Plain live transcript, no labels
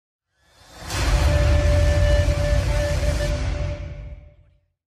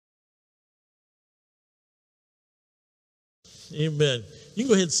Amen. You can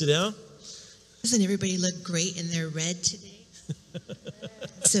go ahead and sit down. Doesn't everybody look great in their red today?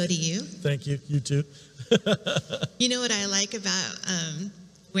 So do you. Thank you. You too. You know what I like about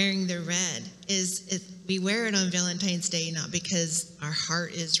wearing the red is we wear it on Valentine's Day not because our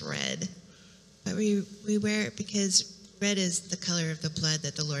heart is red, but we wear it because red is the color of the blood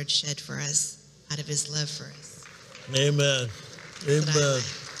that the Lord shed for us out of his love for us. Amen. Amen.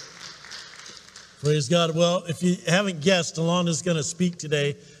 Praise God. Well, if you haven't guessed, Alana's going to speak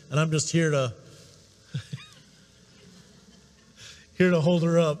today, and I'm just here to hold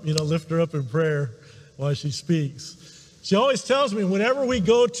her up, lift her up in prayer while she speaks. She always tells me whenever we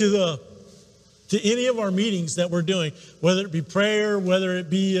go to any of our meetings that we're doing, whether it be prayer, whether it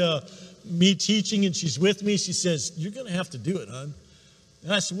be me teaching and she's with me, she says, "You're going to have to do it, hon."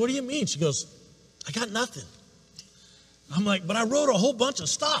 And I said, "What do you mean?" She goes, "I got nothing." I'm like, "But I wrote a whole bunch of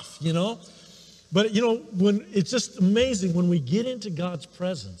stuff, But, when it's just amazing when we get into God's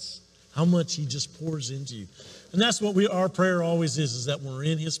presence, how much he just pours into you. And that's what our prayer always is that we're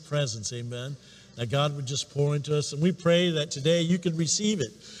in his presence, amen, that God would just pour into us. And we pray that today you could receive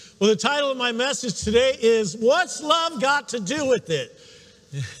it. Well, the title of my message today is, "What's Love Got to Do with It?"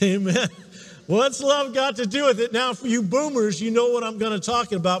 Amen. What's love got to do with it? Now, for you boomers, you know what I'm going to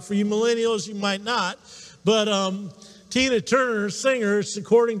talk about. For you millennials, you might not. But Tina Turner, singer,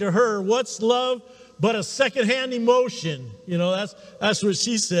 according to her, what's love but a secondhand emotion? That's what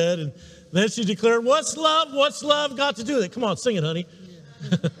she said. And then she declared, what's love got to do with it? Come on, sing it, honey.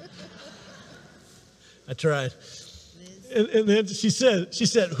 Yeah. I tried. And then she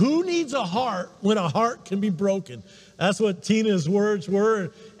said, who needs a heart when a heart can be broken? That's what Tina's words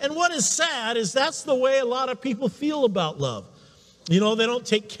were. And what is sad is that's the way a lot of people feel about love. They don't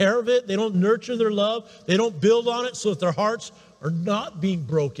take care of it. They don't nurture their love. They don't build on it so that their hearts are not being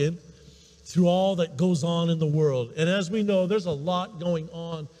broken through all that goes on in the world. And as we know, there's a lot going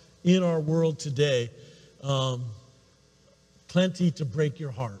on in our world today. Plenty to break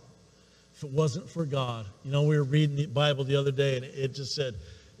your heart. If it wasn't for God. We were reading the Bible the other day and it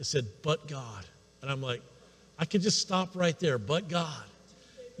said, but God. And I'm like, I could just stop right there. But God.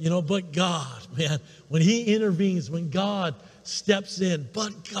 But God, man. When he intervenes, when God steps in,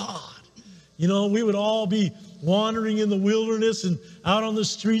 but God. We would all be wandering in the wilderness and out on the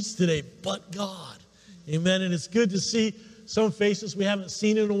streets today, but God. Amen. And it's good to see some faces we haven't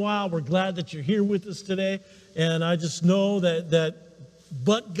seen in a while. We're glad that you're here with us today. And I just know that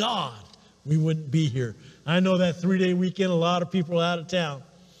but God, we wouldn't be here. I know that 3-day weekend, a lot of people are out of town.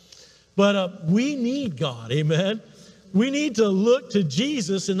 But we need God. Amen. We need to look to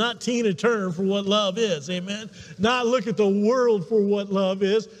Jesus and not Tina Turner for what love is, amen? Not look at the world for what love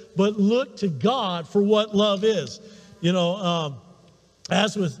is, but look to God for what love is.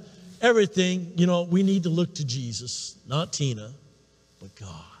 As with everything, we need to look to Jesus, not Tina, but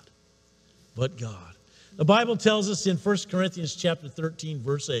God. But God. The Bible tells us in 1 Corinthians chapter 13,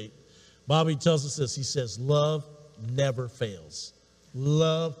 verse 8, Bobby tells us this. He says, love never fails.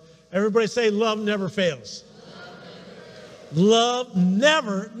 Love, everybody say love never fails. Love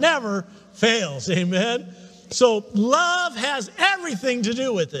never fails. Amen. So love has everything to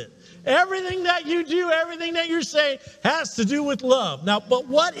do with it. Everything that you do, everything that you're saying has to do with love. Now, but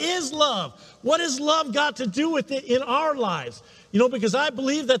what is love? What has love got to do with it in our lives? Because I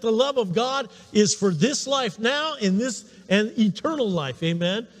believe that the love of God is for this life now and eternal life.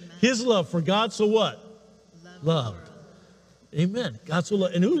 Amen. His love for God. So what? Love. Amen. God so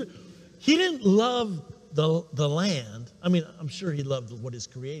loved. And he didn't love the land. I mean, I'm sure he loved what is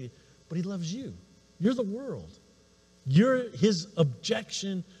created, but he loves you. You're the world. You're his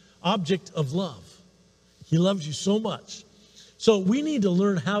object of love. He loves you so much. So we need to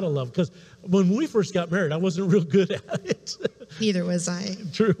learn how to love, because when we first got married, I wasn't real good at it. Neither was I.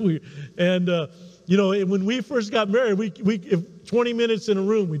 True. And, when we first got married, we if 20 minutes in a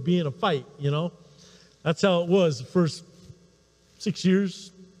room, we'd be in a fight, That's how it was the first 6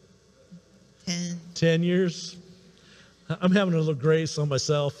 years. 10 years. I'm having a little grace on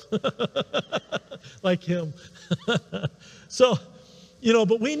myself. Like him. So,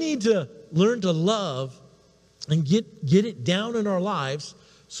 but we need to learn to love and get it down in our lives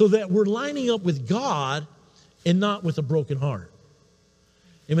so that we're lining up with God and not with a broken heart.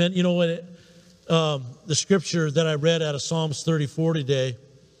 Amen. The scripture that I read out of Psalms 34 today,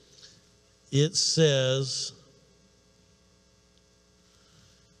 it says,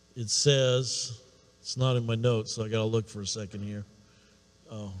 it's not in my notes, so I got to look for a second here.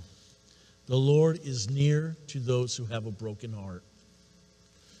 Oh, the Lord is near to those who have a broken heart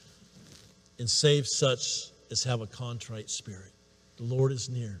and save such as have a contrite spirit. The Lord is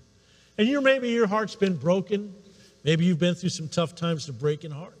near. And maybe your heart's been broken. Maybe you've been through some tough times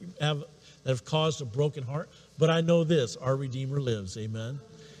that have caused a broken heart. But I know this, our Redeemer lives, amen?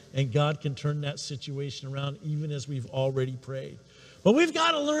 And God can turn that situation around even as we've already prayed. But we've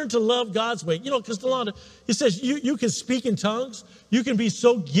got to learn to love God's way. You know, because Delonda, he says you can speak in tongues. You can be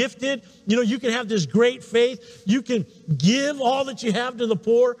so gifted. You know, you can have this great faith. You can give all that you have to the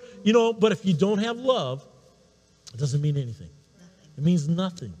poor. You know, but if you don't have love, it doesn't mean anything. It means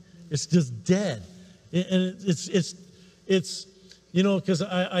nothing. It's just dead. And it's you know, because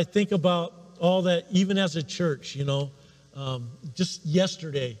I think about all that, even as a church, you know. Just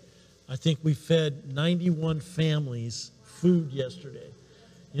yesterday, I think we fed 91 families food yesterday.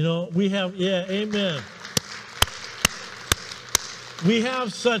 You know, we have, yeah, amen. We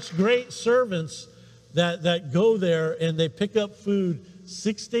have such great servants that go there and they pick up food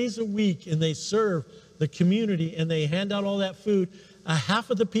 6 days a week and they serve the community and they hand out all that food. Half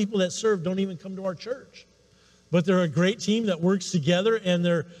of the people that serve don't even come to our church. But they're a great team that works together and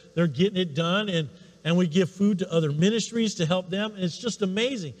they're getting it done, and we give food to other ministries to help them. And it's just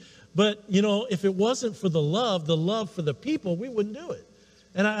amazing. But, you know, if it wasn't for the love for the people, we wouldn't do it.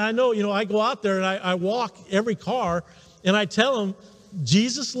 And I know, you know, I go out there and I walk every car and I tell them,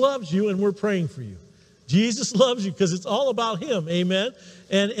 Jesus loves you and we're praying for you. Jesus loves you, because it's all about him, amen?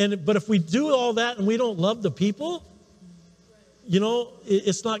 But if we do all that and we don't love the people, you know,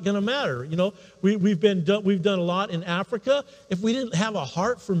 it's not going to matter. You know, we've done a lot in Africa. If we didn't have a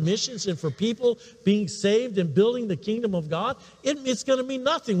heart for missions and for people being saved and building the kingdom of God, it's going to mean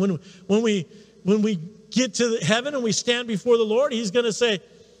nothing. When we get to heaven and we stand before the Lord, he's going to say,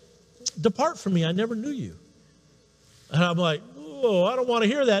 "Depart from me, I never knew you." And I'm like, oh, I don't want to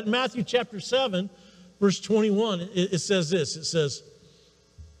hear that. In Matthew chapter 7, verse 21, it says this. It says,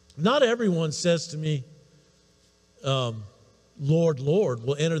 "Not everyone says to me, Lord, Lord,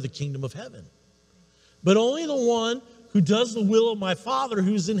 will enter the kingdom of heaven, but only the one who does the will of my Father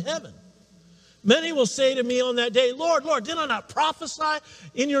who's in heaven. Many will say to me on that day, Lord, Lord, did I not prophesy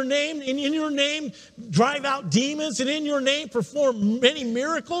in your name, and in your name drive out demons, and in your name perform many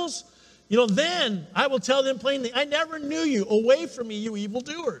miracles? You know, then I will tell them plainly, I never knew you. Away from me, you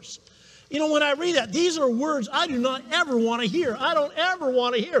evildoers." You know, when I read that, these are words I do not ever want to hear. I don't ever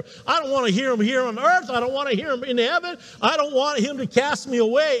want to hear. I don't want to hear them here on earth. I don't want to hear them in heaven. I don't want him to cast me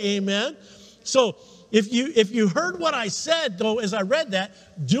away. Amen. So if you heard what I said, though, as I read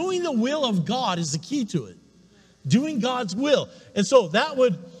that, doing the will of God is the key to it. Doing God's will. And so that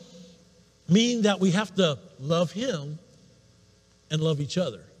would mean that we have to love him and love each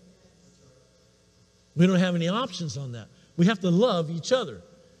other. We don't have any options on that. We have to love each other.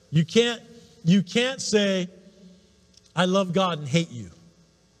 You can't say, I love God and hate you,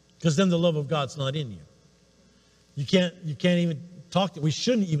 because then the love of God's not in you. You can't even talk that. We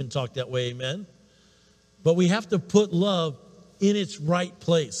shouldn't even talk that way, amen? But we have to put love in its right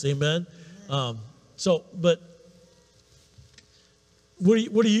place, amen? But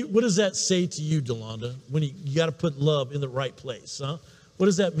what does that say to you, Delonda, when you got to put love in the right place, huh? What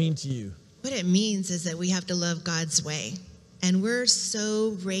does that mean to you? What it means is that we have to love God's way. And we're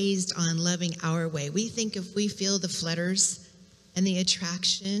so raised on loving our way. We think if we feel the flutters and the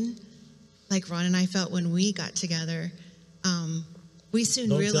attraction, like Ron and I felt when we got together, we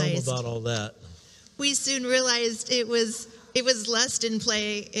soon realized. Don't tell them about all that. We soon realized it was lust in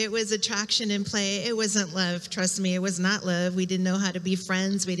play. It was attraction in play. It wasn't love. Trust me, it was not love. We didn't know how to be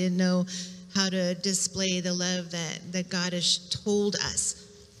friends. We didn't know how to display the love that God has told us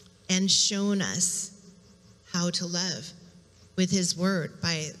and shown us how to love. With his word,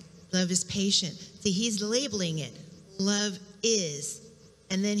 by love is patient. See, he's labeling it. Love is.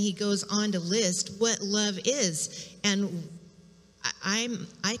 And then he goes on to list what love is. And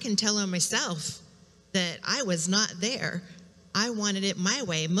I can tell on myself that I was not there. I wanted it my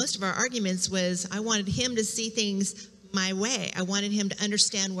way. Most of our arguments was I wanted him to see things my way. I wanted him to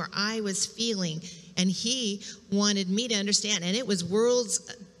understand where I was feeling. And he wanted me to understand. And it was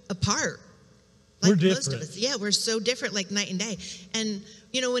worlds apart. Like we're different. Most of us. Yeah, we're so different, like night and day. And,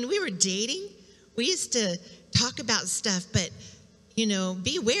 you know, when we were dating, we used to talk about stuff, but, you know,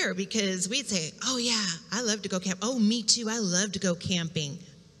 beware, because we'd say, oh, yeah, I love to go camp. Oh, me too. I love to go camping.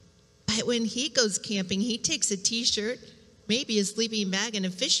 But when he goes camping, he takes a T-shirt, maybe a sleeping bag, and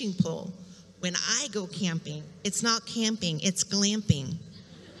a fishing pole. When I go camping, it's not camping, it's glamping.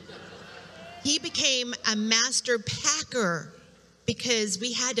 He became a master packer because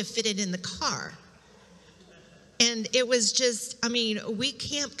we had to fit it in the car. And it was just, I mean, we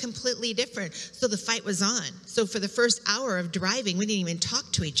camped completely different. So the fight was on. So for the first hour of driving, we didn't even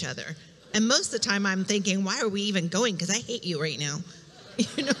talk to each other. And most of the time I'm thinking, why are we even going? Because I hate you right now.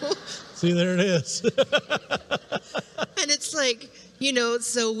 you know? See, there it is. And it's like,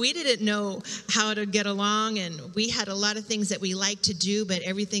 so we didn't know how to get along, and we had a lot of things that we like to do, but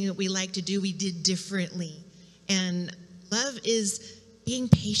everything that we like to do, we did differently. And love is being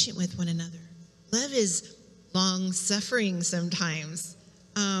patient with one another. Love is long-suffering sometimes.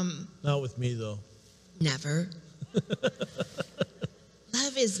 Not with me, though. Never.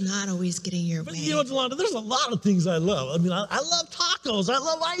 Love is not always getting your But way. you know, Delonda, there's a lot of things I love. I mean, I love tacos. I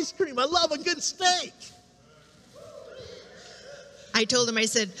love ice cream. I love a good steak. I told him, I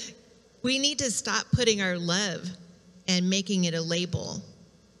said, we need to stop putting our love and making it a label,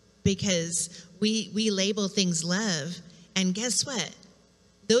 because we label things love, and guess what?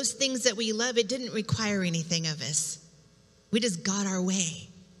 Those things that we love, it didn't require anything of us. We just got our way.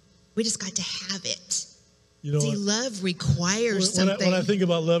 We just got to have it. You know, See, love requires something. When I think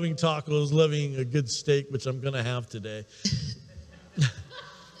about loving tacos, loving a good steak, which I'm going to have today,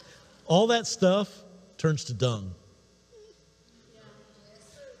 all that stuff turns to dung.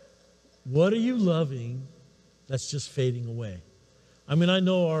 What are you loving that's just fading away? I mean, I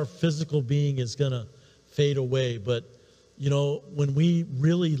know our physical being is going to fade away, but, when we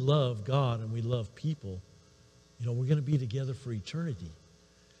really love God and we love people, we're going to be together for eternity.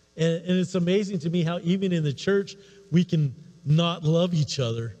 And it's amazing to me how even in the church, we can not love each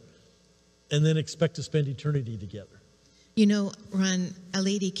other and then expect to spend eternity together. Ron, a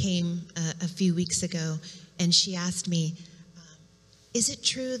lady came a few weeks ago, and she asked me, is it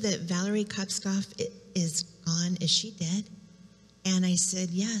true that Valerie Kopskoff is gone? Is she dead? And I said,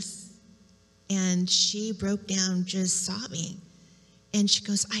 yes. And she broke down just sobbing. And she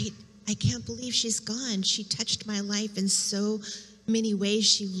goes, I can't believe she's gone. She touched my life in so many ways.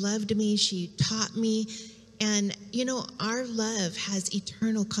 She loved me. She taught me. And, our love has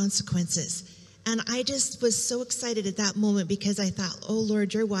eternal consequences. And I just was so excited at that moment, because I thought, oh,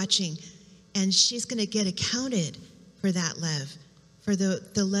 Lord, you're watching. And she's going to get accounted for that love, for the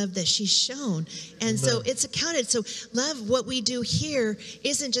love that she's shown. And so it's accounted. So love, what we do here,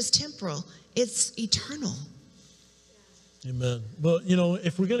 isn't just temporal. It's eternal. Amen. Well,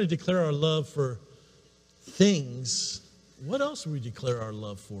 if we're going to declare our love for things, what else do we declare our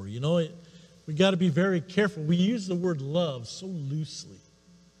love for? We got to be very careful. We use the word love so loosely.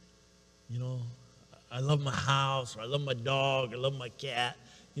 I love my house, or I love my dog, I love my cat.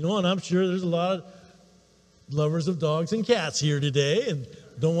 And I'm sure there's a lot of lovers of dogs and cats here today and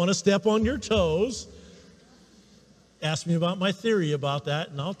don't want to step on your toes. Ask me about my theory about that,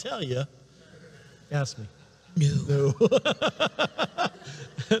 and I'll tell you. Ask me. No.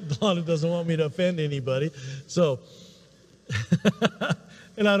 Donna doesn't want me to offend anybody. So,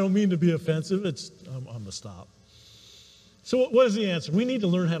 and I don't mean to be offensive. I'm going to stop. So what is the answer? We need to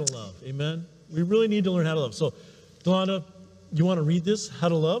learn how to love. Amen? We really need to learn how to love. So, Delonda, you want to read this, how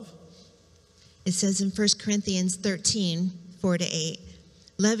to love? It says in 1 Corinthians 13, 4-8,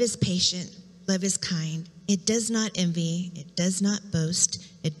 love is patient, love is kind. It does not envy, it does not boast,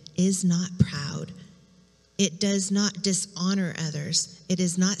 it is not proud. It does not dishonor others. It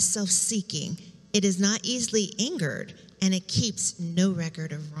is not self-seeking. It is not easily angered, and it keeps no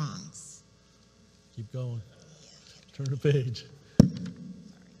record of wrongs. Keep going. Turn the page. I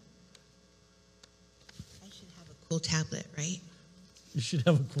should have a cool tablet, right? You should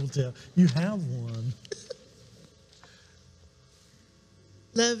have a cool tablet. You have one.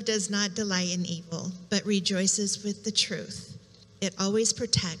 Love does not delight in evil, but rejoices with the truth. It always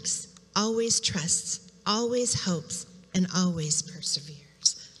protects, always trusts, always hopes, and always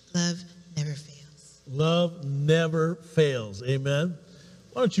perseveres. Love never fails. Love never fails. Amen.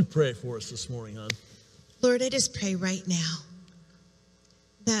 Why don't you pray for us this morning, hon? Lord, I just pray right now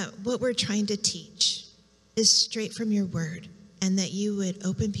that what we're trying to teach is straight from your word, and that you would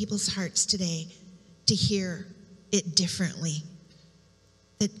open people's hearts today to hear it differently,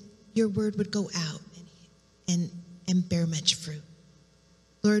 that your word would go out and bear much fruit.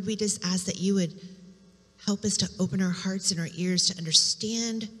 Lord, we just ask that you would help us to open our hearts and our ears to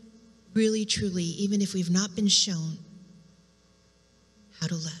understand really, truly, even if we've not been shown, how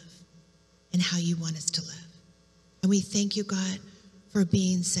to love and how you want us to love. And we thank you, God, for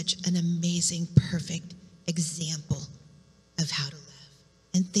being such an amazing, perfect example of how to love.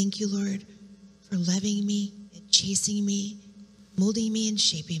 And thank you, Lord, for loving me and chasing me, molding me and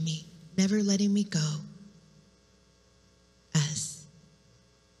shaping me, never letting me go. Us.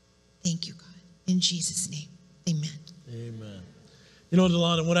 Thank you, God. In Jesus' name, amen. Amen.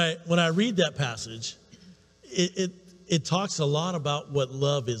 Delonda, when I read that passage, it talks a lot about what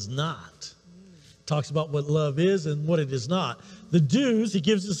love is not. It talks about what love is and what it is not. The do's, he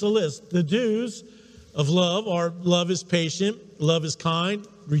gives us a list. The do's of love are love is patient, love is kind,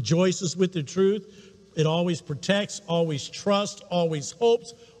 rejoices with the truth. It always protects, always trusts, always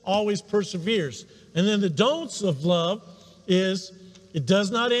hopes, always perseveres. And then the don'ts of love is it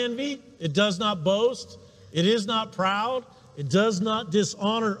does not envy, it does not boast, it is not proud, it does not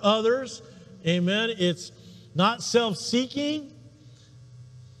dishonor others. Amen. It's not self-seeking.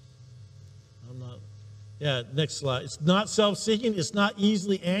 Next slide. It's not self-seeking. It's not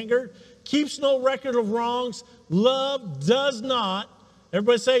easily angered. Keeps no record of wrongs. Love does not,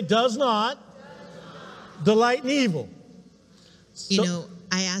 everybody say, does not delight in evil. You know,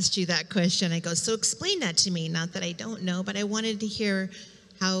 I asked you that question. I go, so explain that to me. Not that I don't know, but I wanted to hear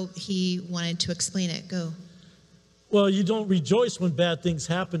how he wanted to explain it. Go. Well, you don't rejoice when bad things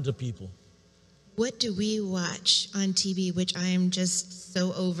happen to people. What do we watch on TV, which I am just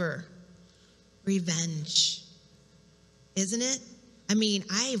so over? Revenge. Isn't it? I mean,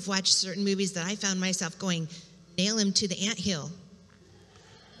 I've watched certain movies that I found myself going, nail him to the anthill.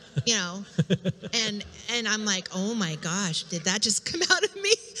 You know, and I'm like, oh my gosh, did that just come out of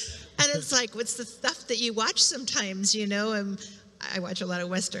me? And it's like, what's the stuff that you watch sometimes, you know? And I watch a lot of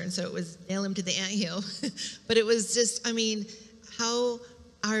Western, so it was nail him to the anthill. But it was just, I mean, how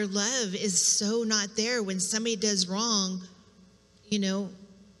our love is so not there when somebody does wrong. You know,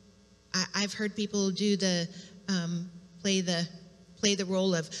 I've heard people do the play the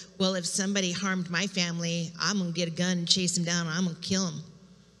role of, well, if somebody harmed my family, I'm gonna get a gun and chase him down, and I'm gonna kill him.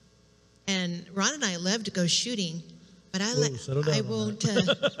 And Ron and I love to go shooting, but I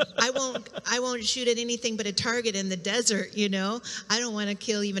won't shoot at anything but a target in the desert. You know, I don't want to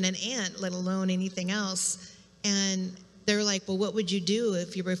kill even an ant, let alone anything else. And they're like, well, what would you do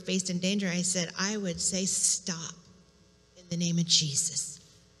if you were faced in danger? I said, I would say, stop in the name of Jesus.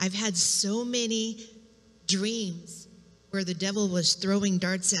 I've had so many dreams where the devil was throwing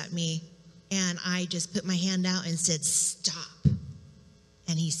darts at me, and I just put my hand out and said, stop.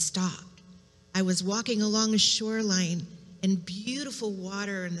 And he stopped. I was walking along a shoreline and beautiful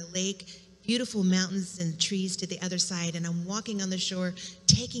water in the lake, beautiful mountains and trees to the other side. And I'm walking on the shore,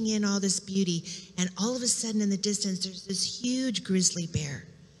 taking in all this beauty. And all of a sudden in the distance, there's this huge grizzly bear.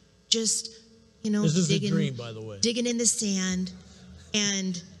 Just, you know, this is a dream, by the way. Digging in the sand.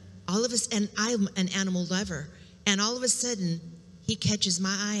 And all of us, and I'm an animal lover. And all of a sudden, he catches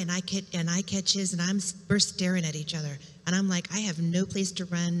my eye, and I catch his, and we're staring at each other. And I'm like, I have no place to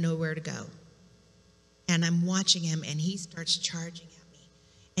run, nowhere to go. And I'm watching him, and he starts charging at me.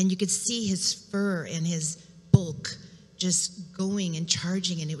 And you could see his fur and his bulk just going and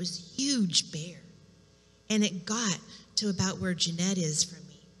charging, and it was a huge bear. And it got to about where Jeanette is from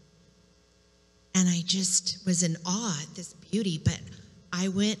me. And I just was in awe at this beauty, but I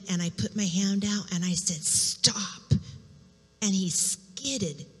went and I put my hand out, and I said, stop. And he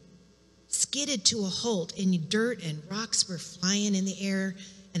skidded to a halt, and dirt and rocks were flying in the air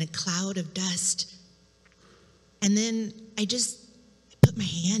and a cloud of dust. And then I just put my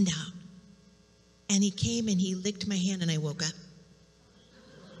hand out, and he came and he licked my hand, and I woke up.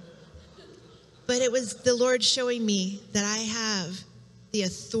 But it was the Lord showing me that I have the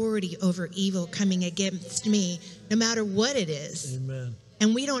authority over evil coming against me, no matter what it is. Amen.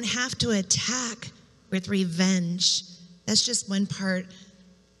 And we don't have to attack with revenge. That's just one part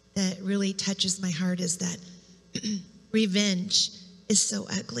that really touches my heart, is that revenge is so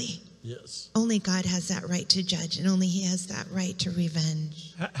ugly. Yes. Only God has that right to judge, and only he has that right to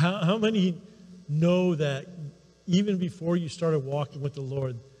revenge. How many know that even before you started walking with the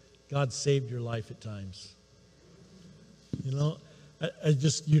Lord, God saved your life at times? You know,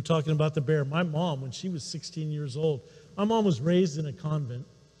 you're talking about the bear. My mom, when she was 16 years old, my mom was raised in a convent,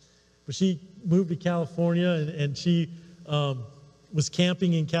 but she moved to California, and she was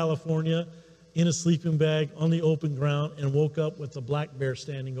camping in California in a sleeping bag on the open ground, and woke up with a black bear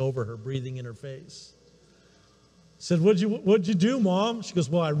standing over her, breathing in her face. I said, what'd you do, Mom? She goes,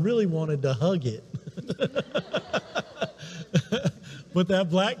 well, I really wanted to hug it. But that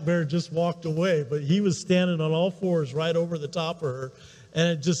black bear just walked away. But he was standing on all fours right over the top of her. And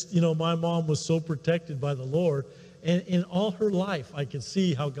it just, you know, my mom was so protected by the Lord. And in all her life, I could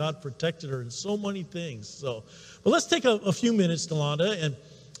see how God protected her in so many things. So, but let's take a few minutes, Delonda, and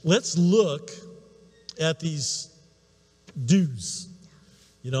let's look at these do's.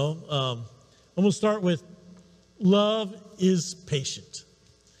 You know, I'm going to start with love is patient.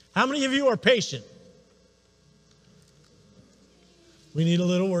 How many of you are patient? We need a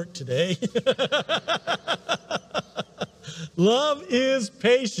little work today. Love is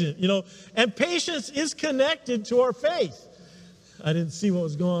patient, you know, and patience is connected to our faith. I didn't see what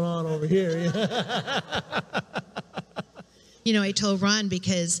was going on over here. You know, I told Ron,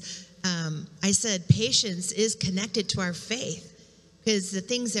 because I said patience is connected to our faith, because the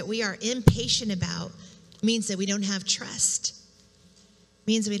things that we are impatient about means that we don't have trust.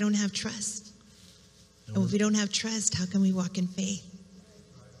 Means we don't have trust. And if we don't have trust, how can we walk in faith?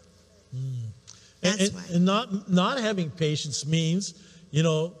 That's why. And not having patience means,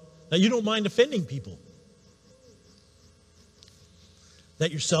 that you don't mind offending people.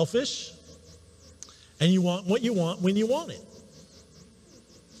 That you're selfish and you want what you want when you want it.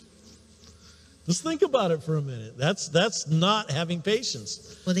 Just think about it for a minute. That's not having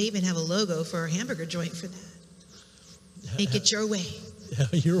patience. Well, they even have a logo for a hamburger joint for that. Make it your way. Yeah,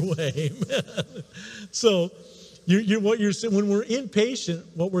 your way. So, what you're saying, when we're impatient,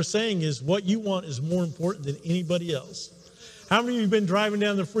 what we're saying is what you want is more important than anybody else. How many of you have been driving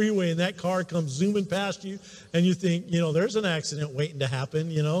down the freeway and that car comes zooming past you and you think, there's an accident waiting to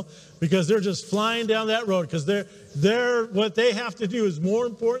happen, because they're just flying down that road, because they're what they have to do is more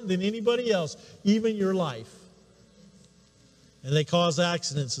important than anybody else, even your life. And they cause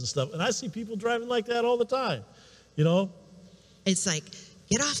accidents and stuff. And I see people driving like that all the time, It's like,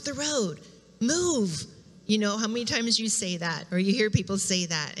 get off the road, move. How many times you say that, or you hear people say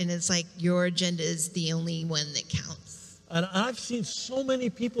that, and it's like your agenda is the only one that counts. And I've seen so many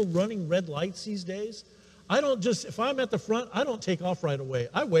people running red lights these days. If I'm at the front, I don't take off right away.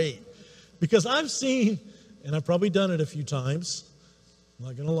 I wait. Because I've seen, and I've probably done it a few times, I'm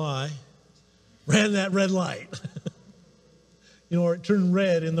not going to lie, ran that red light. Or it turned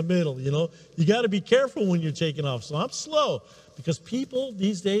red in the middle, You got to be careful when you're taking off. So I'm slow, because people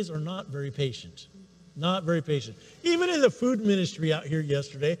these days are not very patient. Not very patient. Even in the food ministry out here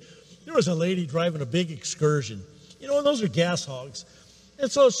yesterday, there was a lady driving a big excursion. And those are gas hogs.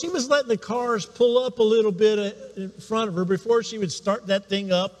 And so she was letting the cars pull up a little bit in front of her before she would start that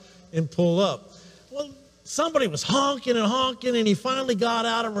thing up and pull up. Well, somebody was honking, and he finally got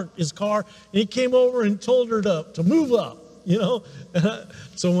out of his car, and he came over and told her to move up,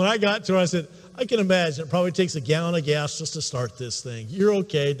 So when I got to her, I said, I can imagine it probably takes a gallon of gas just to start this thing. You're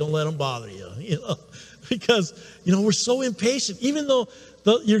okay. Don't let them bother you, because, we're so impatient. Even though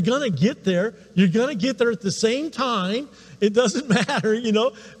you're going to get there, you're going to get there at the same time. It doesn't matter,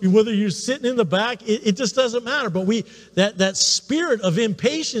 whether you're sitting in the back, it just doesn't matter. But that spirit of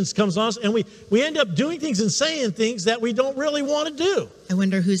impatience comes on us, and we end up doing things and saying things that we don't really want to do. I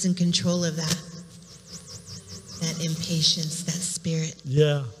wonder who's in control of that. That impatience, that spirit.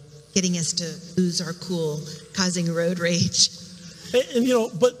 Yeah. Getting us to lose our cool, causing road rage. And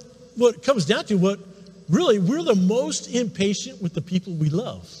but what it comes down to, we're the most impatient with the people we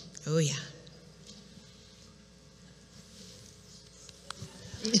love. Oh, yeah.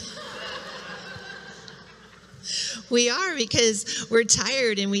 We are, because we're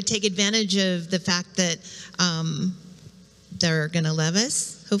tired, and we take advantage of the fact that they're going to love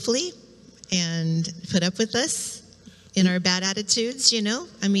us, hopefully, and put up with us in our bad attitudes, we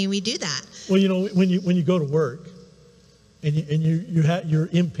do that. Well, when you go to work and you're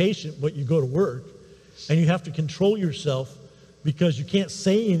impatient, but you go to work and you have to control yourself because you can't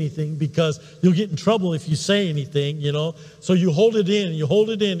say anything, because you'll get in trouble if you say anything, So you hold it in, you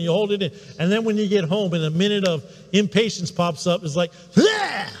hold it in, you hold it in. And then when you get home and a minute of impatience pops up, it's like,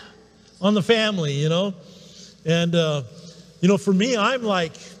 "Bleh!" on the family, And, for me, I'm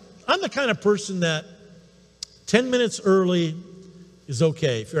the kind of person that 10 minutes early is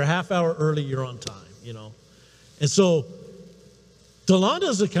okay. If you're a half hour early, you're on time, And so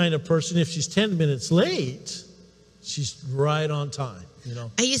Delanda's the kind of person, if she's 10 minutes late, she's right on time,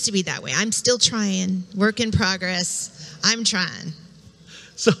 I used to be that way. I'm still trying. Work in progress. I'm trying.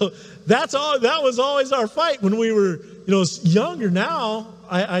 So that was always our fight when we were, younger. Now,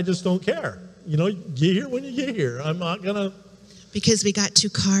 I just don't care. Get here when you get here. I'm not going to. Because we got 2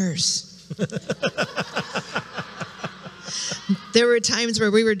 cars. There were times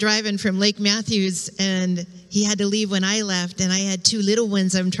where we were driving from Lake Matthews, and he had to leave when I left, and I had 2 little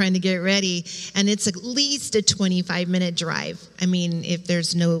ones I'm trying to get ready, and it's at least a 25-minute drive. If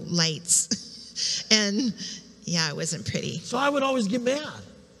there's no lights. And, yeah, it wasn't pretty. So I would always get mad.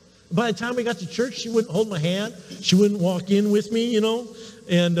 By the time we got to church, she wouldn't hold my hand. She wouldn't walk in with me, and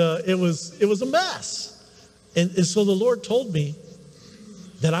it was a mess. And so the Lord told me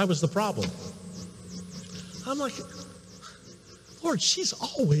that I was the problem. I'm like, Lord, she's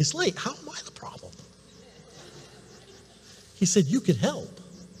always late. How am I the problem? He said, you could help.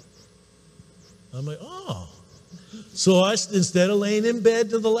 I'm like, oh. So instead of laying in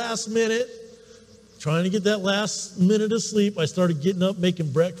bed to the last minute, trying to get that last minute of sleep, I started getting up,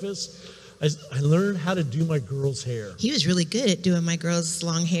 making breakfast. I learned how to do my girl's hair. He was really good at doing my girl's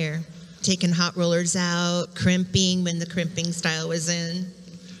long hair. Taking hot rollers out, crimping when the crimping style was in.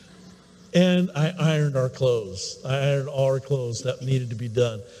 And I ironed our clothes. I ironed all our clothes that needed to be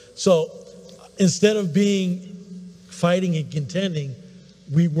done. So instead of fighting and contending,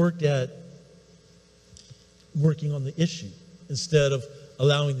 we worked at working on the issue instead of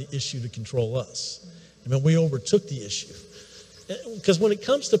allowing the issue to control us. I mean, we overtook the issue. Because when it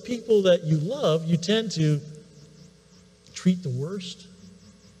comes to people that you love, you tend to treat the worst.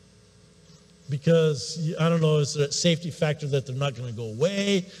 Because, I don't know, it's a safety factor that they're not going to go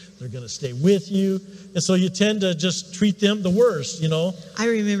away. They're going to stay with you. And so you tend to just treat them the worst, you know. I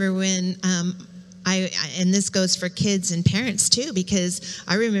remember when, and this goes for kids and parents too, because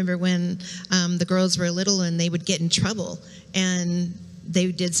I remember when the girls were little and they would get in trouble and they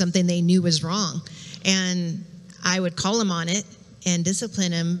did something they knew was wrong. And I would call them on it and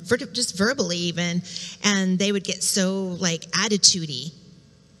discipline them, just verbally even, and they would get so like attitude-y.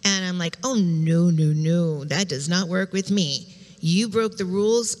 And I'm like, oh, no, that does not work with me. You broke the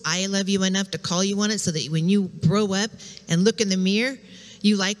rules. I love you enough to call you on it so that when you grow up and look in the mirror,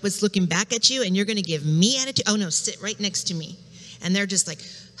 you like what's looking back at you and you're going to give me attitude. Oh, no, sit right next to me. And they're just like,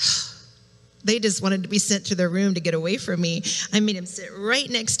 they just wanted to be sent to their room to get away from me. I made them sit right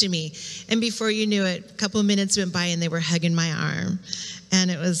next to me. And before you knew it, a couple of minutes went by and they were hugging my arm.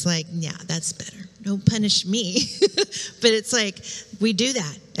 And it was like, yeah, that's better. Don't punish me. But it's like, we do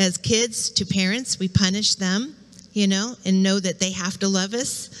that as kids to parents. We punish them, you know, and know that they have to love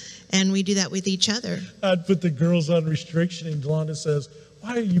us. And we do that with each other. I'd put the girls on restriction and Delonda says,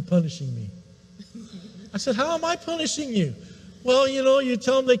 why are you punishing me? I said, how am I punishing you? Well, you know, you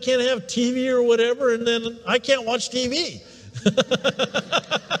tell them they can't have TV or whatever, and then I can't watch TV.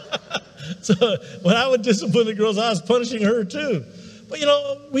 So when I would discipline the girls, I was punishing her too. But, you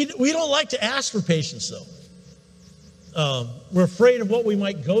know, we don't like to ask for patience, though. We're afraid of what we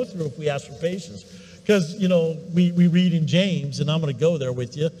might go through if we ask for patience. Because, you know, we read in James, and I'm going to go there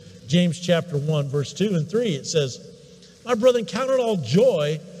with you. James chapter 1, verse 2 and 3, it says, my brethren, count it all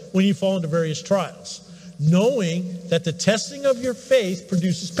joy when you fall into various trials, knowing that the testing of your faith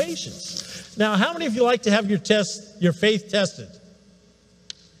produces patience. Now, how many of you like to have your faith tested?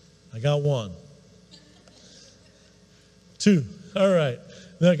 I got 1. 2. All right.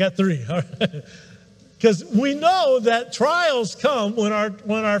 Then I got 3. All right. Because we know that trials come when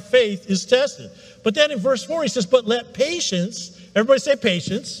our faith is tested. But then in verse 4, he says, but let patience, everybody say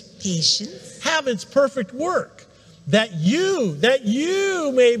patience. Patience. Have its perfect work, that you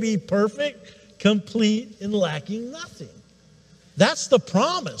may be perfect, complete, and lacking nothing. That's the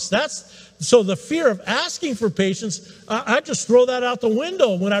promise. So the fear of asking for patience, I just throw that out the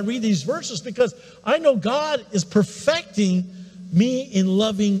window when I read these verses, because I know God is perfecting me in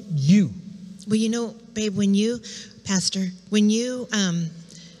loving you. Well, you know, babe, Pastor,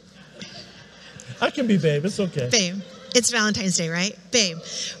 I can be babe, it's okay. Babe, it's Valentine's Day, right? Babe,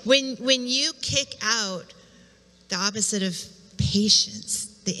 when you kick out the opposite of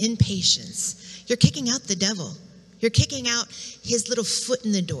patience, the impatience, you're kicking out the devil. You're kicking out his little foot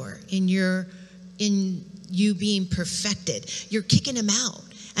in the door in you being perfected. You're kicking him out.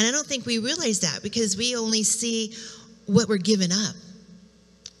 And I don't think we realize that, because we only see what we're giving up.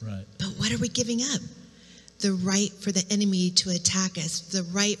 Right. But what are we giving up? The right for the enemy to attack us, the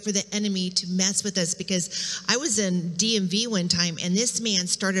right for the enemy to mess with us. Because I was in DMV one time, and this man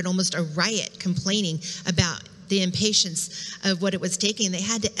started almost a riot complaining about the impatience of what it was taking. They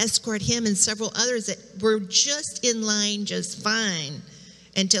had to escort him and several others that were just in line just fine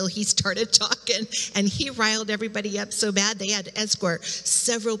until he started talking, and he riled everybody up so bad they had to escort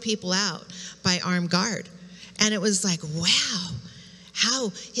several people out by armed guard. And it was like, wow, how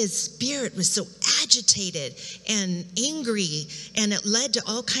his spirit was so agitated and angry, and it led to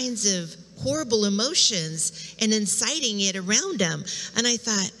all kinds of horrible emotions and inciting it around him. And I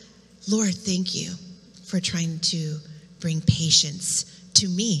thought, Lord, thank you for trying to bring patience to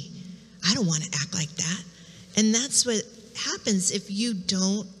me. I don't want to act like that. And that's what happens if you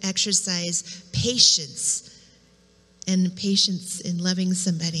don't exercise patience, and patience in loving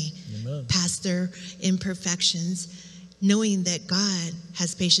somebody. Amen. Past their imperfections, knowing that God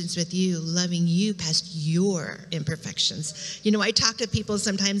has patience with you, loving you past your imperfections. You know, I talk to people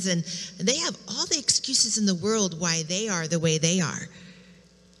sometimes, and they have all the excuses in the world why they are the way they are.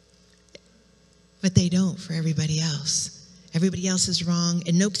 But they don't for everybody else. Everybody else is wrong,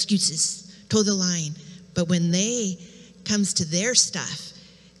 and no excuses, toe the line. But when they comes to their stuff,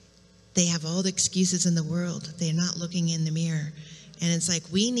 they have all the excuses in the world. They're not looking in the mirror. And it's like,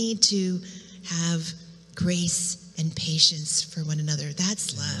 we need to have grace and patience for one another.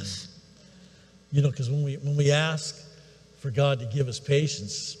 That's love. You know, because when we ask for God to give us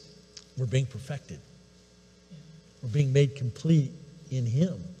patience, we're being perfected. We're being made complete in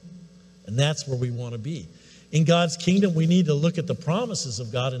Him. And that's where we want to be. In God's kingdom, we need to look at the promises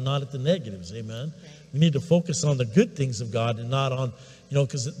of God and not at the negatives. Amen. Right. We need to focus on the good things of God and not on,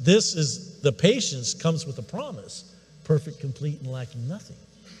 because this is the patience comes with a promise, perfect, complete, and lacking nothing.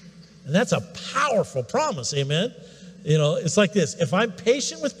 And that's a powerful promise. Amen. It's like this. If I'm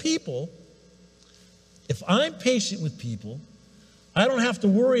patient with people, I don't have to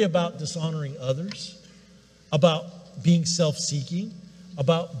worry about dishonoring others, about being self-seeking,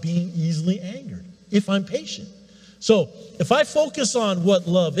 about being easily angered, if I'm patient. So if I focus on what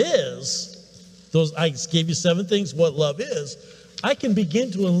love is, I gave you 7 things what love is, I can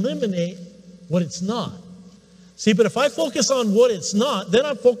begin to eliminate what it's not. See, but if I focus on what it's not, then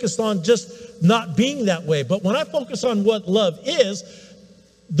I'm focused on just not being that way. But when I focus on what love is,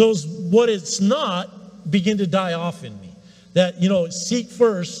 those what it's not begin to die off in me. That, seek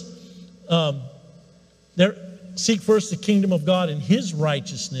first the kingdom of God and his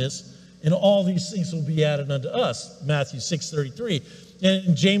righteousness, and all these things will be added unto us. Matthew 6:33. And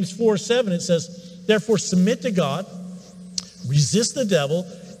in James 4:7 it says, therefore submit to God, resist the devil,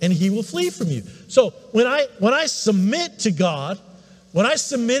 and he will flee from you. So when I submit to God, when I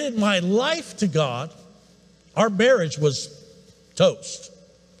submitted my life to God, our marriage was toast.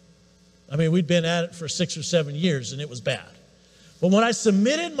 I mean, we'd been at it for 6 or 7 years, and it was bad. But when I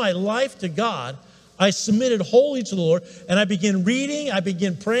submitted my life to God, I submitted wholly to the Lord, and I began reading, I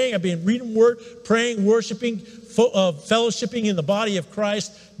began praying, I began reading word, praying, worshiping, fellowshipping in the body of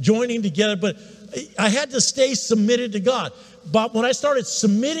Christ, joining together. But I had to stay submitted to God. But when I started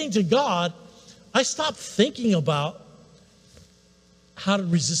submitting to God, I stopped thinking about how to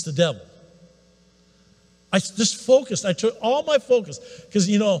resist the devil. I just focused. I took all my focus. Because,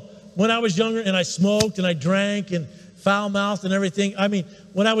 when I was younger and I smoked and I drank and foul-mouthed and everything,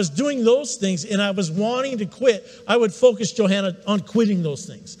 when I was doing those things and I was wanting to quit, I would focus, Johanna, on quitting those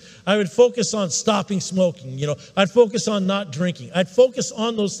things. I would focus on stopping smoking. I'd focus on not drinking. I'd focus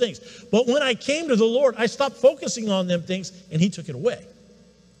on those things. But when I came to the Lord, I stopped focusing on them things, and he took it away.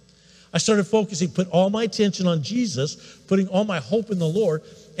 I started focusing, put all my attention on Jesus, putting all my hope in the Lord,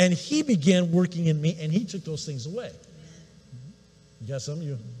 and he began working in me, and he took those things away. You got some of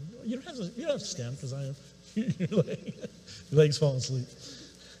you? You don't have to stand, because I am. Your legs falling asleep.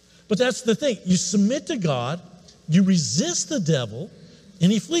 But that's the thing. You submit to God, you resist the devil,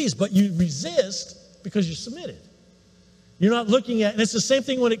 and he flees. But you resist because you're submitted. You're not looking at, and it's the same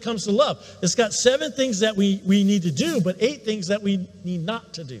thing when it comes to love. It's got 7 things that we need to do, but 8 things that we need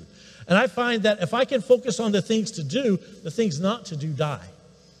not to do. And I find that if I can focus on the things to do, the things not to do die.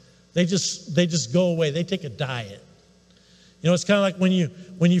 They just go away. They take a diet. It's kind of like when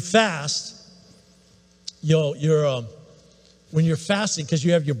you fast. When you're fasting, because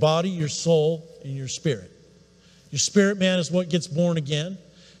you have your body, your soul, and your spirit. Your spirit man is what gets born again.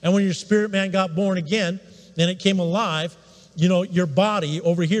 And when your spirit man got born again and it came alive, your body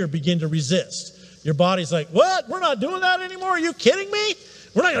over here began to resist. Your body's like, what? We're not doing that anymore? Are you kidding me?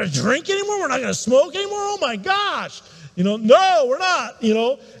 We're not going to drink anymore? We're not going to smoke anymore? Oh my gosh. No, we're not,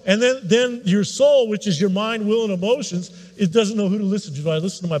 And then your soul, which is your mind, will, and emotions, it doesn't know who to listen to. Do I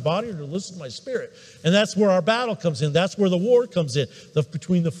listen to my body or do I listen to my spirit? And that's where our battle comes in. That's where the war comes in,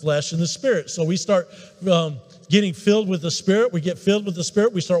 between the flesh and the spirit. So we start getting filled with the Spirit. We get filled with the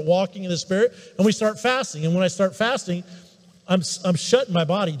Spirit. We start walking in the Spirit, and we start fasting. And when I start fasting, I'm shutting my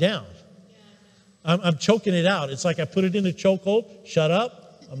body down. I'm choking it out. It's like I put it in a chokehold. Shut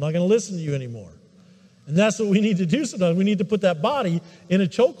up. I'm not going to listen to you anymore. And that's what we need to do sometimes. We need to put that body in a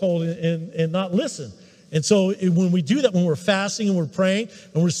chokehold and not listen. And so when we do that, when we're fasting and we're praying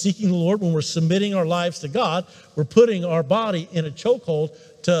and we're seeking the Lord, when we're submitting our lives to God, we're putting our body in a chokehold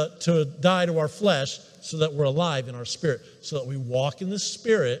to die to our flesh so that we're alive in our spirit, so that we walk in the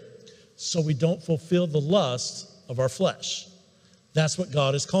Spirit so we don't fulfill the lust of our flesh. That's what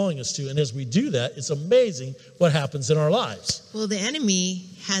God is calling us to. And as we do that, it's amazing what happens in our lives. Well, the enemy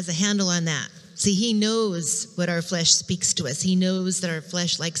has a handle on that. See, he knows what our flesh speaks to us. He knows that our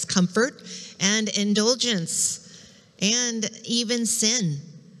flesh likes comfort and indulgence and even sin,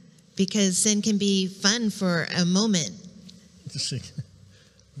 because sin can be fun for a moment.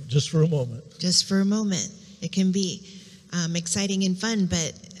 Just for a moment. Just for a moment. It can be exciting and fun,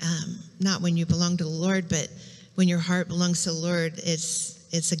 but not when you belong to the Lord. But when your heart belongs to the Lord,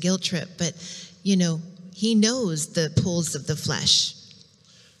 it's a guilt trip. But, he knows the pulls of the flesh.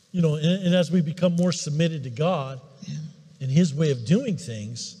 And as we become more submitted to God and his way of doing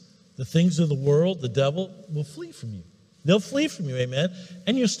things, the things of the world, the devil, will flee from you. They'll flee from you, amen?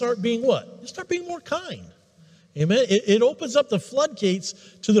 And you start being what? You start being more kind, amen? It opens up the floodgates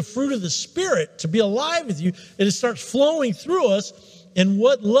to the fruit of the Spirit to be alive with you, and it starts flowing through us, And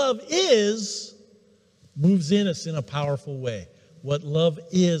what love is moves in us in a powerful way. What love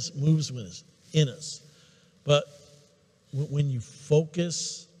is moves with us, in us. But when you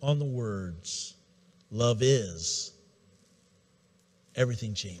focus on the words, love is,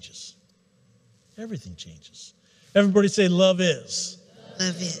 everything changes. Everything changes. Everybody say, love is.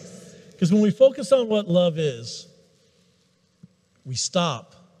 Love is. Because when we focus on what love is, we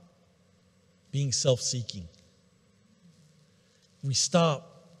stop being self-seeking. We stop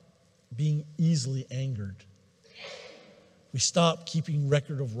being easily angered. We stop keeping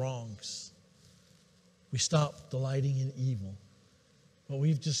record of wrongs. We stop delighting in evil. But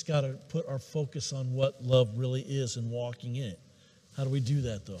we've just got to put our focus on what love really is and walking in it. How do we do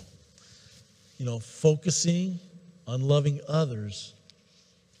that, though? You know, focusing on loving others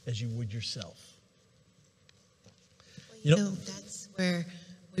as you would yourself. You know, that's where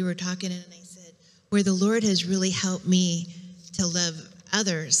we were talking, and I said, where the Lord has really helped me to love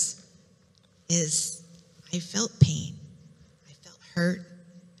others is I felt pain. I felt hurt.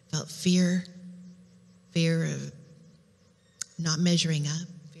 I felt fear of not measuring up,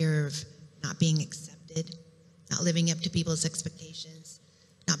 fear of not being accepted, not living up to people's expectations,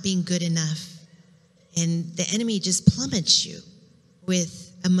 not being good enough. And the enemy just plummets you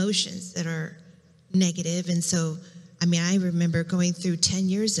with emotions that are negative. And so, I mean, I remember going through 10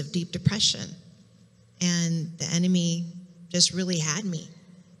 years of deep depression, and the enemy just really had me.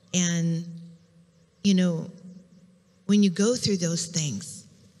 And, you know, when you go through those things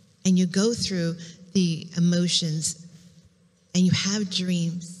and you go through the emotions and you have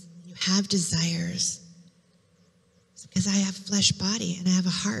dreams, you have desires, it's because I have a flesh body and I have a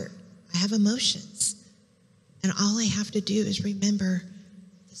heart, I have emotions. And all I have to do is remember,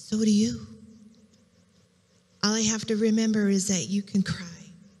 so do you. All I have to remember is that you can cry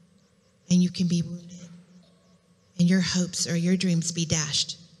and you can be wounded and your hopes or your dreams be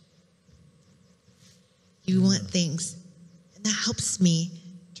dashed. You want things. And that helps me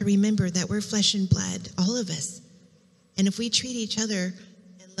to remember that we're flesh and blood, all of us. And if we treat each other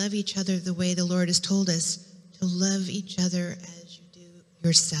and love each other the way the Lord has told us to love each other as you do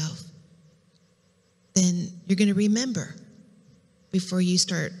yourself, then you're going to remember before you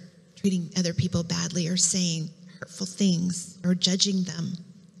start treating other people badly or saying hurtful things or judging them,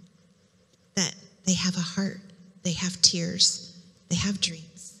 that they have a heart, they have tears, they have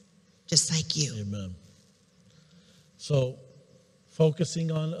dreams, just like you. Amen. So,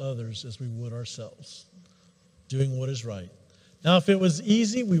 focusing on others as we would ourselves, doing what is right. Now, if it was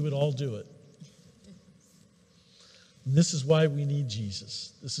easy, we would all do it. And this is why we need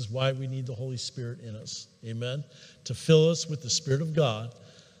Jesus. This is why we need the Holy Spirit in us. Amen? To fill us with the Spirit of God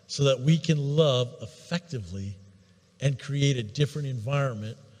so that we can love effectively and create a different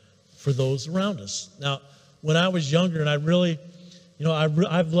environment for those around us. Now, when I was younger, and I really, you know,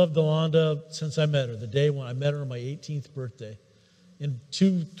 I've loved Yolanda since I met her, the day when I met her on my 18th birthday. In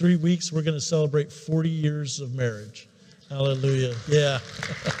 2-3 weeks, we're going to celebrate 40 years of marriage. Hallelujah. Yeah.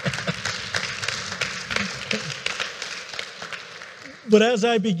 But as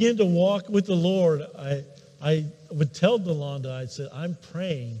I begin to walk with the Lord, I would tell Yolanda, I said, I'm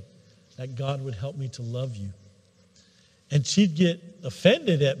praying that God would help me to love you. And she'd get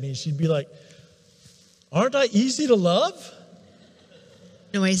offended at me. She'd be like, aren't I easy to love?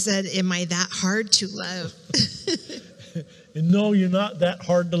 No, I said, am I that hard to love? And no, you're not that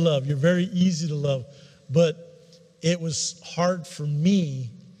hard to love. You're very easy to love. But it was hard for me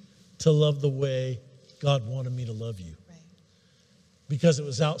to love the way God wanted me to love you. Right. Because it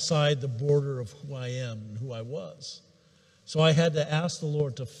was outside the border of who I am and who I was. So I had to ask the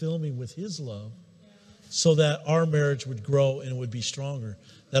Lord to fill me with His love so that our marriage would grow and it would be stronger.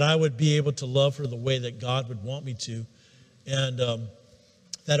 That I would be able to love her the way that God would want me to. And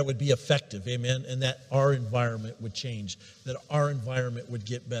that it would be effective, amen, and that our environment would change, that our environment would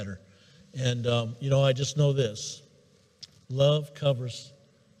get better. And, you know, I just know this. Love covers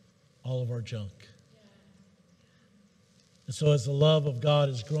all of our junk. And so as the love of God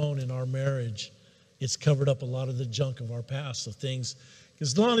has grown in our marriage, it's covered up a lot of the junk of our past, of things.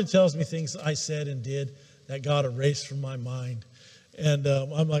 Because Lonnie tells me things I said and did that God erased from my mind. And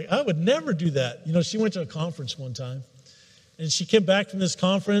I'm like, I would never do that. You know, she went to a conference one time. And she came back from this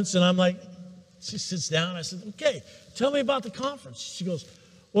conference, and I'm like, she sits down. I said, okay, tell me about the conference. She goes,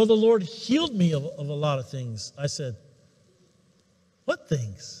 well, the Lord healed me of a lot of things. I said, what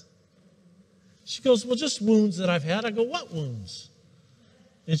things? She goes, well, just wounds that I've had. I go, what wounds?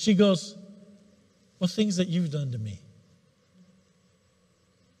 And she goes, well, things that you've done to me.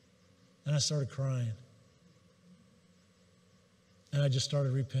 And I started crying. And I just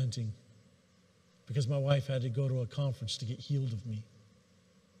started repenting. Because my wife had to go to a conference to get healed of me.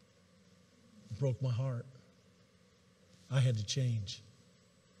 broke my heart. I had to change.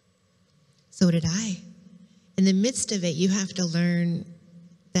 So did I. In the midst of it, you have to learn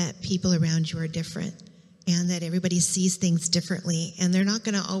that people around you are different and that everybody sees things differently. And they're not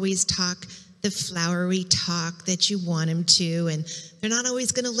going to always talk the flowery talk that you want them to. And they're not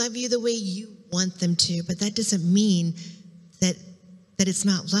always going to love you the way you want them to. But that doesn't mean that it's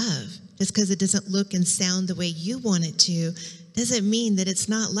not love. Just because it doesn't look and sound the way you want it to doesn't mean that it's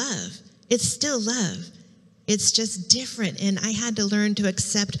not love. It's still love. It's just different. And I had to learn to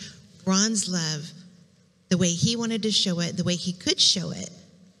accept Ron's love the way he wanted to show it, the way he could show it,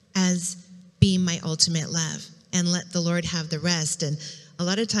 as being my ultimate love, and let the Lord have the rest. And a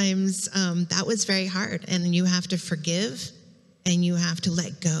lot of times that was very hard. And you have to forgive, and you have to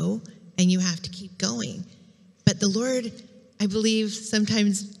let go, and you have to keep going. But the Lord, I believe,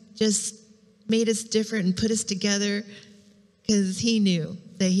 sometimes just made us different and put us together because he knew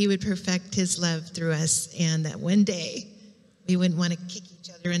that he would perfect his love through us, and that one day we wouldn't want to kick each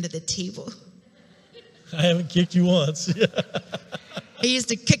other under the table. I haven't kicked you once. I used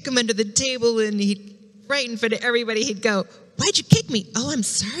to kick him under the table, and he'd, right in front of everybody, he'd go, "Why'd you kick me?" "Oh, I'm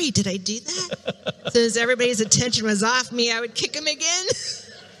sorry. Did I do that?" So as everybody's attention was off me, I would kick him again.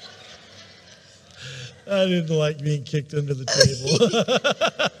 I didn't like being kicked under the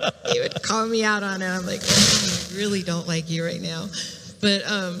table. He would call me out on it. I'm like, I really don't like you right now. But,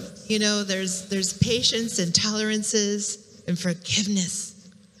 there's patience and tolerances and forgiveness,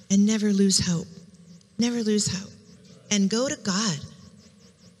 and never lose hope. Never lose hope. And go to God.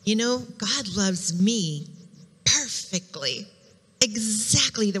 God loves me perfectly,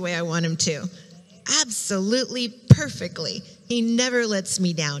 exactly the way I want him to. Absolutely perfectly. He never lets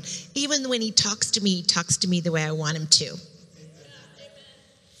me down. Even when he talks to me the way I want him to.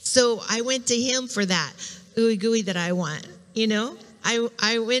 So I went to him for that ooey gooey that I want.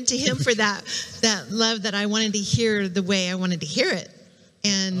 I went to him for that love that I wanted to hear the way I wanted to hear it.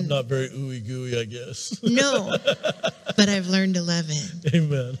 And I'm not very ooey gooey, I guess. No, but I've learned to love it.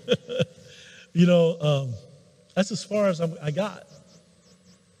 Amen. That's as far as I got.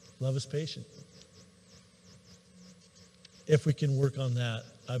 Love is patient. If we can work on that,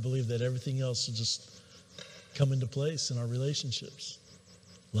 I believe that everything else will just come into place in our relationships.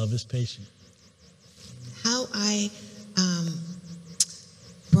 Love is patient. How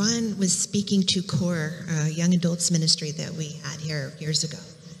Ron was speaking to CORE, young adults ministry that we had here years ago.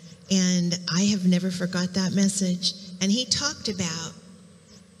 And I have never forgot that message. And he talked about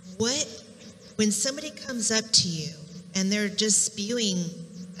when somebody comes up to you and they're just spewing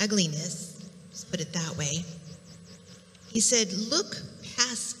ugliness, let's put it that way. He said, look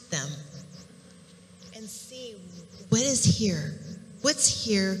past them and see what is here. What's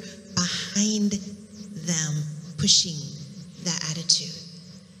here behind them pushing that attitude?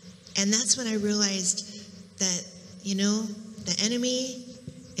 And that's when I realized that, the enemy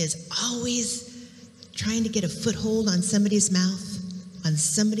is always trying to get a foothold on somebody's mouth, on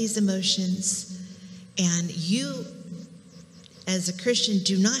somebody's emotions. And you, as a Christian,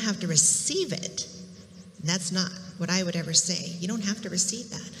 do not have to receive it. That's not what I would ever say. You don't have to receive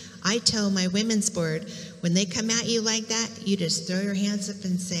that. I tell my women's board, when they come at you like that, you just throw your hands up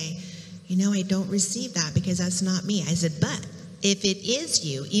and say, I don't receive that because that's not me. I said, but if it is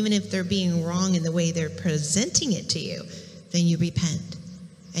you, even if they're being wrong in the way they're presenting it to you, then you repent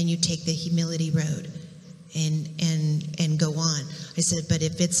and you take the humility road and go on. I said, but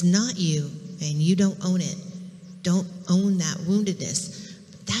if it's not you and you don't own it, don't own that woundedness.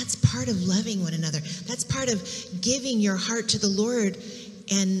 That's part of loving one another. That's part of giving your heart to the Lord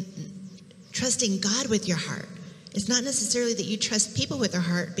and trusting God with your heart. It's not necessarily that you trust people with their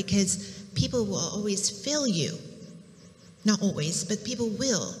heart, because people will always fail you. Not always, but people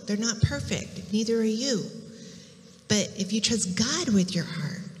will. They're not perfect. Neither are you. But if you trust God with your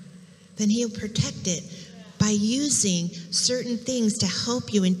heart, then he'll protect it by using certain things to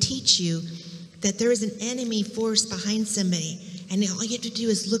help you and teach you that there is an enemy force behind somebody. And all you have to do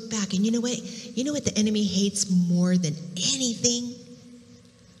is look back. And you know what? You know what the enemy hates more than anything?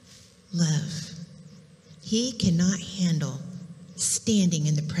 Love. He cannot handle standing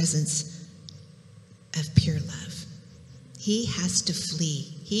in the presence of pure love. He has to flee.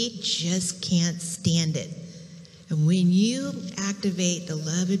 He just can't stand it. And when you activate the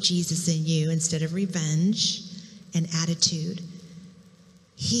love of Jesus in you instead of revenge and attitude,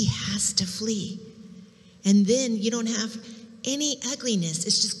 he has to flee. And then you don't have any ugliness.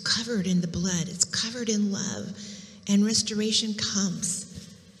 It's just covered in the blood. It's covered in love. And restoration comes.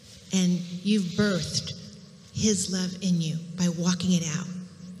 And you've birthed his love in you by walking it out.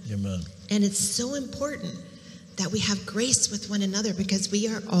 Amen. And it's so important that we have grace with one another, because we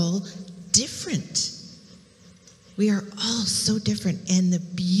are all different. We are all so different. And the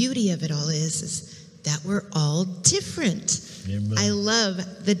beauty of it all is that we're all different. Amen. I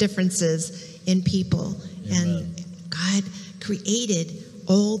love the differences in people. Amen. And God created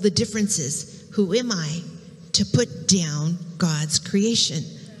all the differences. Who am I to put down God's creation?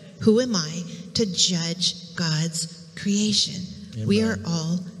 Who am I to judge God's creation? Amen. We are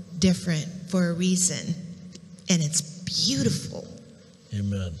all different for a reason. And it's beautiful.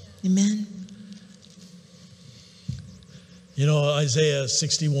 Amen. Amen. You know, Isaiah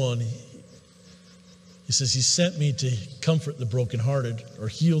 61, he says, he sent me to comfort the brokenhearted, or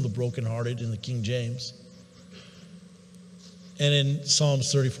heal the brokenhearted in the King James. And in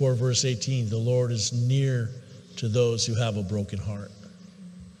Psalms 34, verse 18, the Lord is near to those who have a broken heart.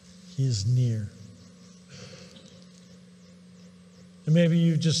 He is near. And maybe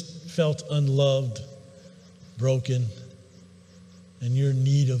you've just felt unloved, broken, and you're in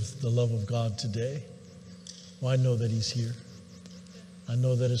need of the love of God today. Well, I know that He's here. I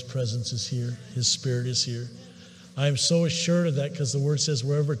know that His presence is here. His Spirit is here. I am so assured of that because the Word says,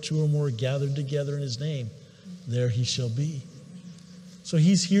 wherever two or more are gathered together in His name, there He shall be. So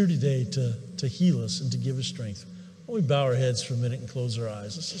He's here today to heal us and to give us strength. Why don't we bow our heads for a minute and close our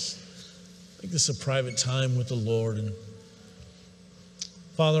eyes? Let's just make this a private time with the Lord. And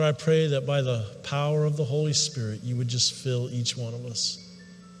Father, I pray that by the power of the Holy Spirit, you would just fill each one of us.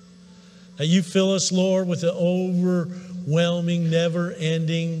 That you fill us, Lord, with the overwhelming,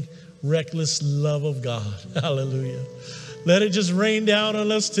 never-ending, reckless love of God. Hallelujah. Let it just rain down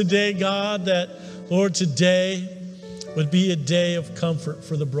on us today, God, that, Lord, today would be a day of comfort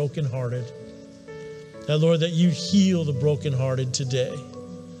for the brokenhearted. That, Lord, that you heal the brokenhearted today.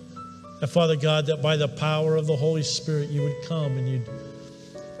 That, Father God, that by the power of the Holy Spirit, you would come and you'd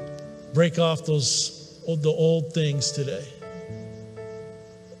break off the old things today.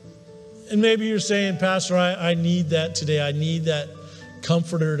 And maybe you're saying, Pastor, I need that today. I need that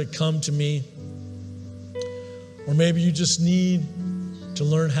comforter to come to me. Or maybe you just need to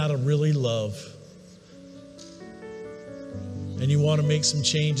learn how to really love. And you want to make some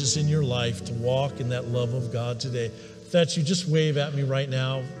changes in your life to walk in that love of God today. If that's you, just wave at me right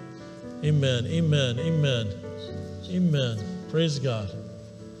now. Amen, amen, amen, amen. Praise God.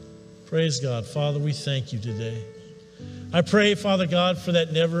 Praise God. Father, we thank you today. I pray, Father God, for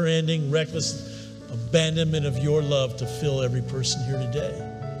that never-ending, reckless abandonment of your love to fill every person here today.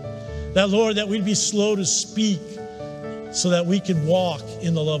 That, Lord, that we'd be slow to speak so that we can walk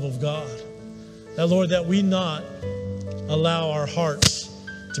in the love of God. That, Lord, that we not allow our hearts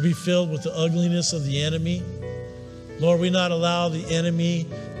to be filled with the ugliness of the enemy. Lord, we not allow the enemy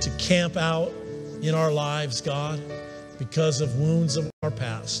to camp out in our lives, God, because of wounds of our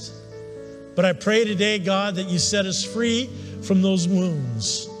past. But I pray today, God, that you set us free from those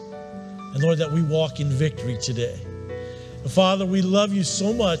wounds. And Lord, that we walk in victory today. And Father, we love you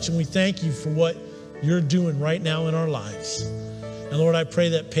so much and we thank you for what you're doing right now in our lives. And Lord, I pray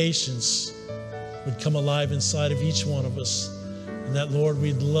that patience would come alive inside of each one of us. And that, Lord,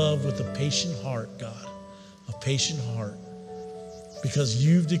 we'd love with a patient heart, God, a patient heart, because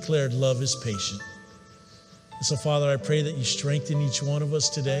you've declared love is patient. And so, Father, I pray that you strengthen each one of us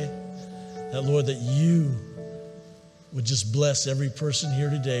today. That, Lord, that you would just bless every person here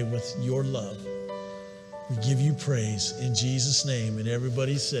today with your love. We give you praise in Jesus' name. And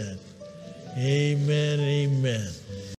everybody said, amen and amen.